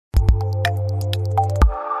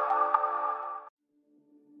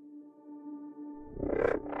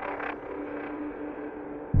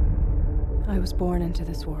I was born into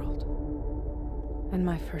this world, and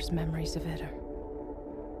my first memories of it are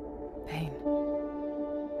pain.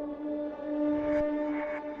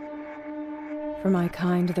 For my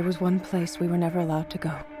kind, there was one place we were never allowed to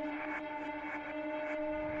go.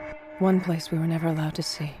 One place we were never allowed to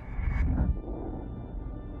see.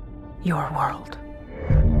 Your world.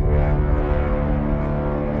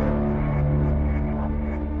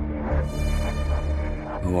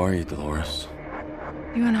 Who are you, Dolores?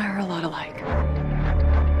 You and I are a lot alike.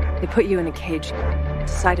 They put you in a cage,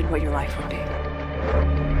 decided what your life would be.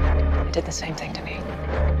 They did the same thing to me.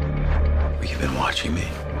 But you've been watching me.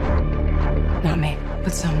 Not me,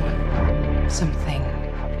 but someone. Something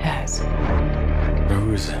has.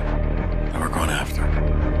 Who is it that we're going after?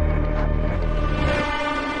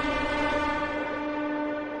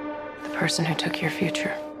 The person who took your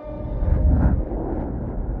future.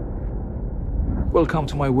 Welcome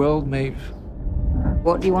to my world, Maeve.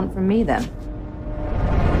 What do you want from me, then?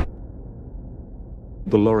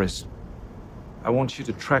 Dolores. I want you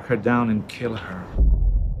to track her down and kill her.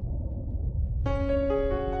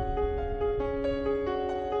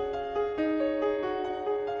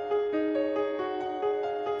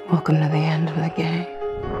 Welcome to the end of the game.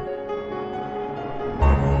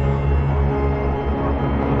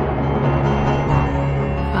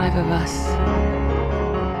 Five of us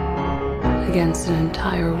against an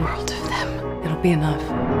entire world of them. It'll be enough.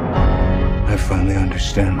 I finally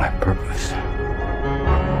understand my purpose.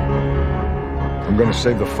 I'm gonna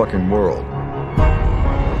save the fucking world.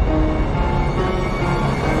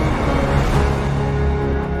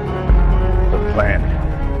 The plan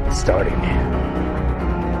is starting.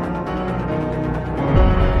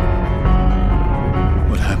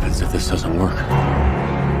 What happens if this doesn't work?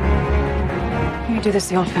 We do this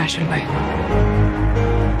the old-fashioned way.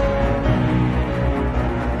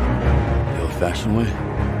 The old-fashioned way?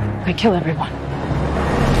 I kill everyone.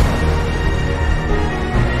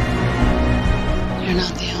 You're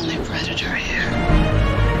not the only predator here.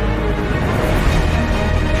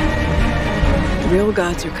 The real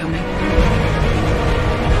gods are coming.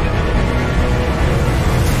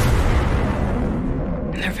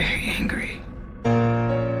 And they're very angry.